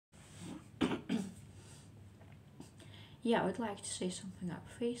Yeah, I would like to say something about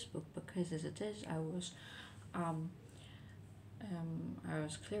Facebook because as it is, um, I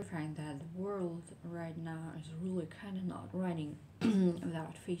was clarifying that the world right now is really kind of not running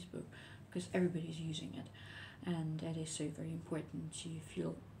without Facebook because everybody's using it, and it is so very important to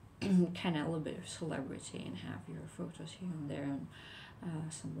feel kind of a little bit of celebrity and have your photos here and there and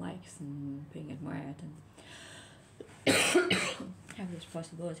some likes and being admired and have this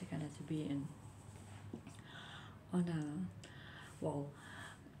possibility kind of to be in on a well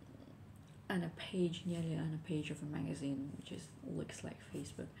on a page, nearly on a page of a magazine, which is looks like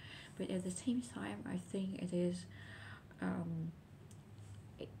Facebook. But at the same time, I think um,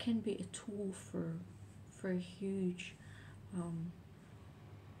 it can be a tool for a huge um,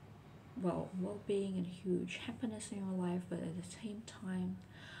 well-being and huge happiness in your life. But at the same time,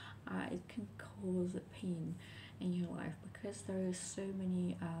 it can cause a pain in your life because there are so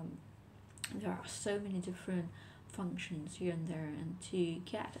many different functions here and there, and to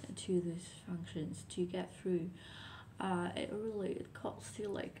get to these functions, to get through, it costs you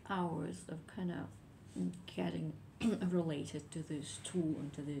like hours of kind of getting related to this tool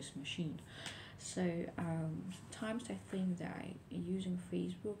and to this machine. So sometimes I think that using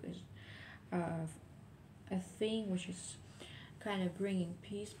Facebook is uh, a thing which is kind of bringing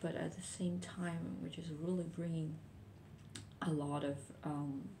peace, but at the same time which is really bringing a lot of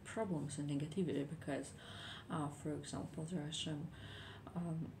problems and negativity because for example, there are some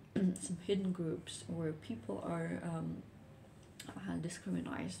hidden groups where people are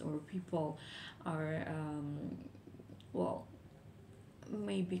discriminated, or people are well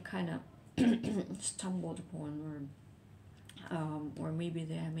maybe kind of stumbled upon, or maybe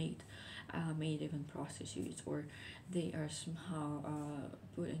they are made even prostitutes, or they are somehow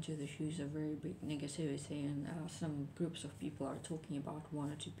put into the shoes of very big negativity, and some groups of people are talking about one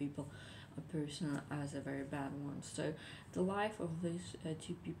or two people, a person as a very bad one. So the life of these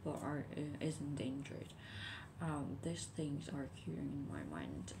two people is endangered. These things are occurring in my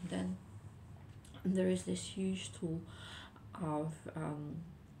mind. Then there is this huge tool of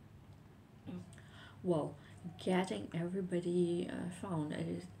well getting everybody found.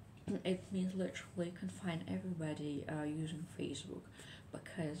 It means literally confine everybody using Facebook,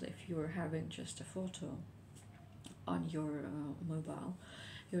 because if you're having just a photo on your mobile,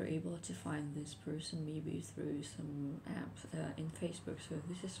 you're able to find this person maybe through some apps in Facebook. So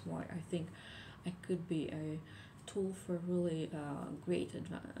this is why I think it could be a tool for really great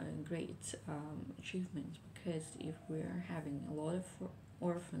achievements, because if we're having a lot of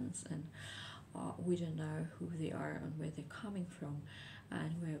orphans and we don't know who they are and where they're coming from,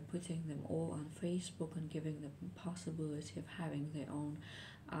 and we're putting them all on Facebook and giving them possibility of having their own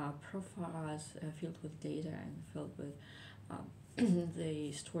profiles filled with data and filled with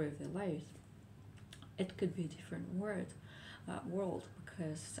the story of their lives. It could be a different world,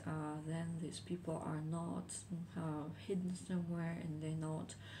 because then these people are not hidden somewhere, and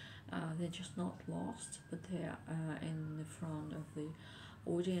they're just not lost, but they're in the front of the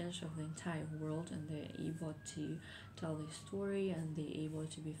audience of the entire world, and they're able to tell their story, and they're able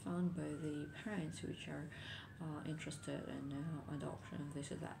to be found by the parents which are interested in adoption of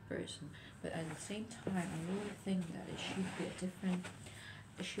this or that person. But at the same time, I really think that it should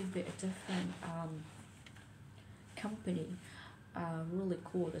be a different company, really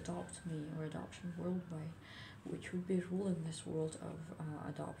called Adopt Me or Adoption Worldwide, which would be ruling this world of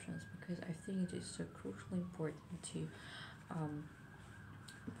adoptions, because I think it is so crucially important to um,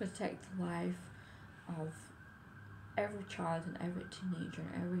 protect the life of every child and every teenager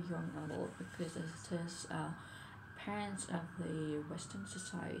and every young adult, because as it is, parents of the Western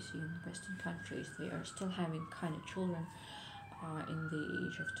society in Western countries, they are still having kind of children in the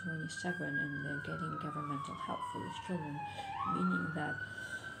age of 27, and they're getting governmental help for these children, meaning that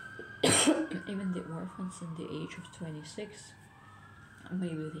even the orphans in the age of 26,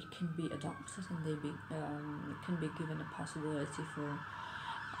 maybe they can be adopted, and they can be given a possibility for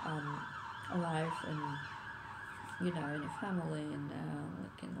a life and in a family, and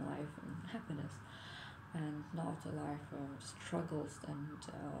like in a life and happiness, and not a life of struggles and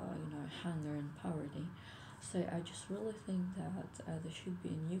hunger and poverty. So I just really think that there should be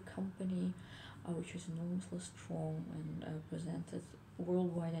a new company which is enormously strong and presented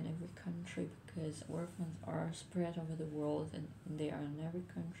worldwide in every country, because orphans are spread over the world, and they are in every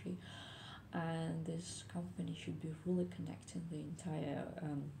country, and this company should be really connecting the entire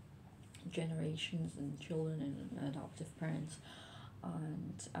generations and children and adoptive parents,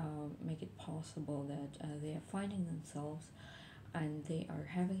 and make it possible that they are finding themselves and they are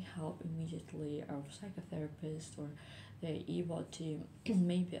having help immediately of psychotherapists, or they're able to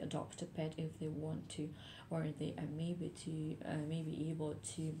maybe adopt a pet if they want to, or they are maybe able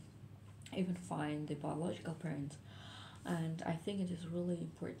to even find the biological parents. And I think it is really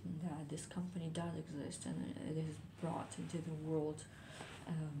important that this company does exist and it is brought into the world,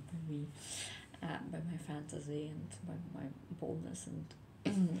 by me, by my fantasy and by my boldness. And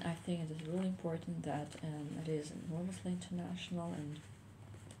I think it is really important that it is enormously international, and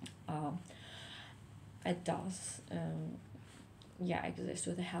um, it does yeah, exist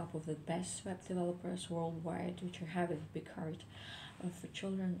with the help of the best web developers worldwide, which are having a big heart for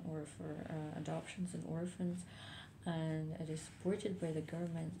children or for adoptions and orphans. And it is supported by the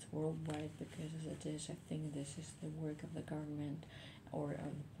government worldwide, because it is, I think this is the work of the government or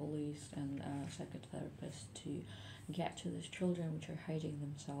of the police and psychotherapists to get to these children which are hiding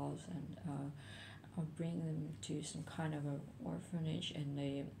themselves, and bring them to some kind of a orphanage in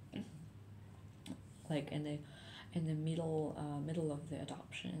the like in the middle of the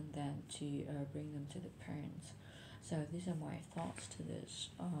adoption, and then to bring them to the parents. So these are my thoughts to this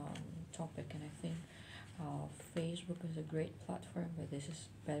topic, and I think Facebook is a great platform, but this is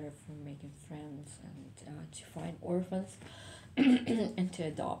better for making friends and to find orphans and to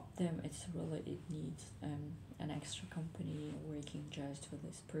adopt them. It needs an extra company working just for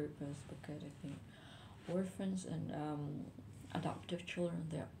this purpose, because I think orphans and adoptive children,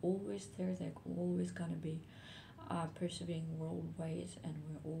 they're always there. They're always gonna be persevering worldwide, and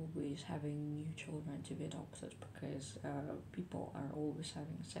we're always having new children to be adopted, because people are always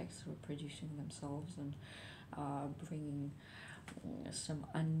having sex, reproducing themselves, and bringing some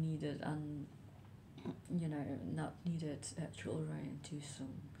unneeded, not needed children into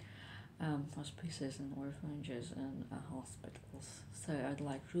some hospices and orphanages and hospitals. So I'd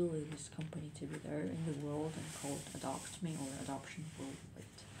like really this company to be there in the world and called Adopt Me or Adoption Worldwide.